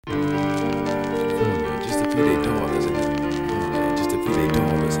Just to feed their daughters and just to feed their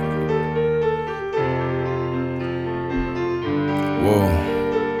daughters. Whoa.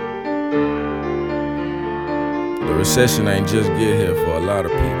 The recession ain't just get here for a lot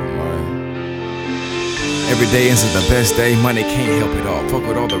of people, man. Every day isn't the best day, money can't help it all. Fuck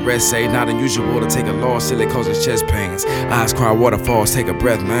what all the rest say, not unusual to take a loss, silly causes chest pains. Eyes cry waterfalls, take a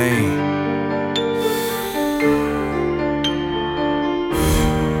breath, man.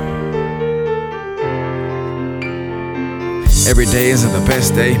 Every day isn't the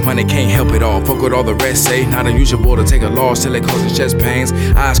best day, money can't help it all. Fuck what all the rest say, not unusual to take a loss till it causes chest pains.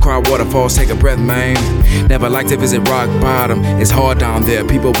 Eyes cry waterfalls, take a breath, man. Never like to visit rock bottom, it's hard down there.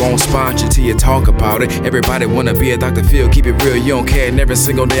 People won't spot you till you talk about it. Everybody wanna be a Dr. Phil, keep it real, you don't care. And every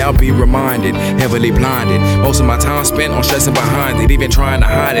single day I'll be reminded, heavily blinded. Most of my time spent on stressing behind it, even trying to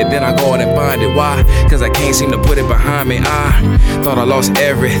hide it. Then I go out and find it, why? Cause I can't seem to put it behind me. I thought I lost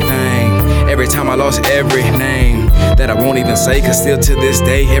everything. Every time I lost every name that I won't even say, cause still to this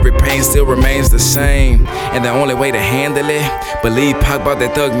day every pain still remains the same. And the only way to handle it, believe Pac about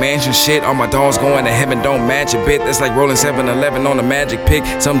that Thug Mansion shit. All my dogs going to heaven don't match a bit. That's like rolling 7-Eleven on a magic pick.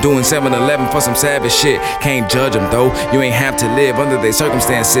 Some doing 7-Eleven for some savage shit. Can't judge them though, you ain't have to live under their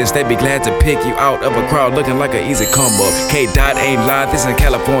circumstances. They be glad to pick you out of a crowd looking like an easy come up. K-Dot ain't live, this in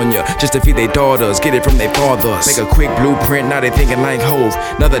California, just to feed their daughters, get it from their fathers. Make a quick blueprint, now they thinking like Hove.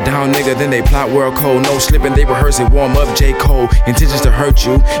 Another down nigga, then they plot world code. No slipping, they rehearse it, warm up J. Cole. Intentions to hurt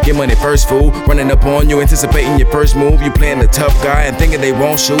you, get money first, fool. Running up on you, anticipating your first move. You playing the tough guy and thinking they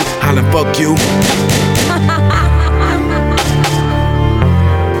won't shoot. Hollin' fuck you.